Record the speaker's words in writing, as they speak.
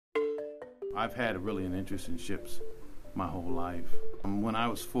I've had really an interest in ships my whole life. When I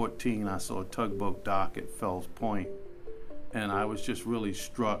was 14, I saw a tugboat dock at Fells Point, and I was just really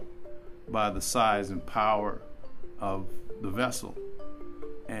struck by the size and power of the vessel.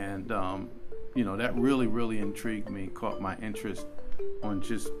 And, that really intrigued me, caught my interest on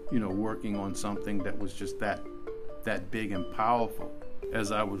just, working on something that was just that big and powerful.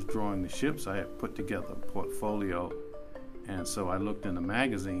 As I was drawing the ships, I had put together a portfolio, and so I looked in the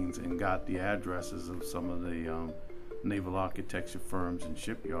magazines and got the addresses of some of the naval architecture firms and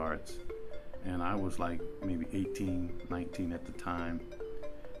shipyards. And I was like maybe 18, 19 at the time.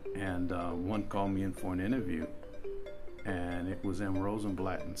 And one called me in for an interview, and it was M.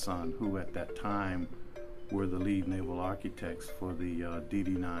 Rosenblatt and Son, who at that time were the lead naval architects for the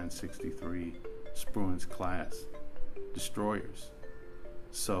DD-963 Spruance class destroyers.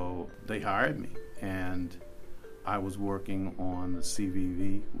 So they hired me, and I was working on the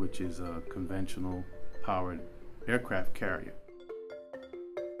CVV, which is a conventional powered aircraft carrier.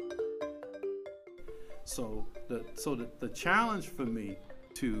 So the challenge for me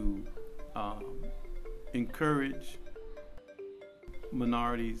to encourage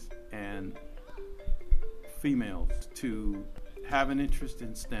minorities and females to have an interest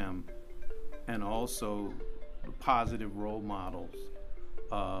in STEM, and also the positive role models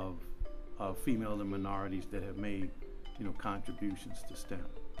of females and minorities that have made contributions to STEM.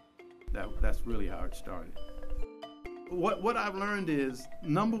 That's really how it started. What I've learned is,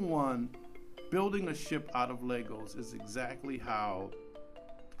 number one, building a ship out of Legos is exactly how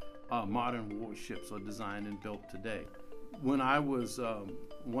modern warships are designed and built today. When I was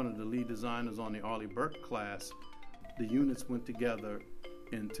one of the lead designers on the Arleigh Burke class, the units went together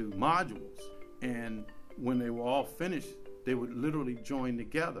into modules, and when they were all finished, they would literally join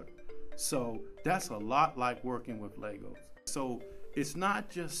together. So that's a lot like working with Legos. So it's not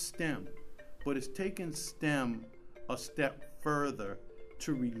just STEM, but it's taking STEM a step further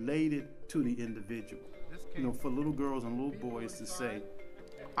to relate it to the individual. For little girls and little boys to say,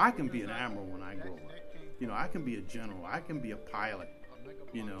 I can be an admiral when I grow up. I can be a general. I can be a pilot.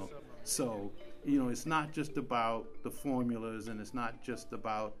 So, it's not just about the formulas, and it's not just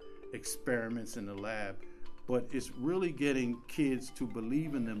about experiments in the lab, but it's really getting kids to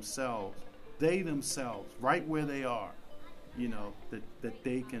believe in themselves, they themselves, right where they are, that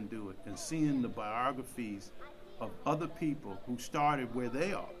they can do it. And seeing the biographies of other people who started where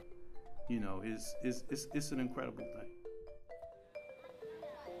they are, it's an incredible thing.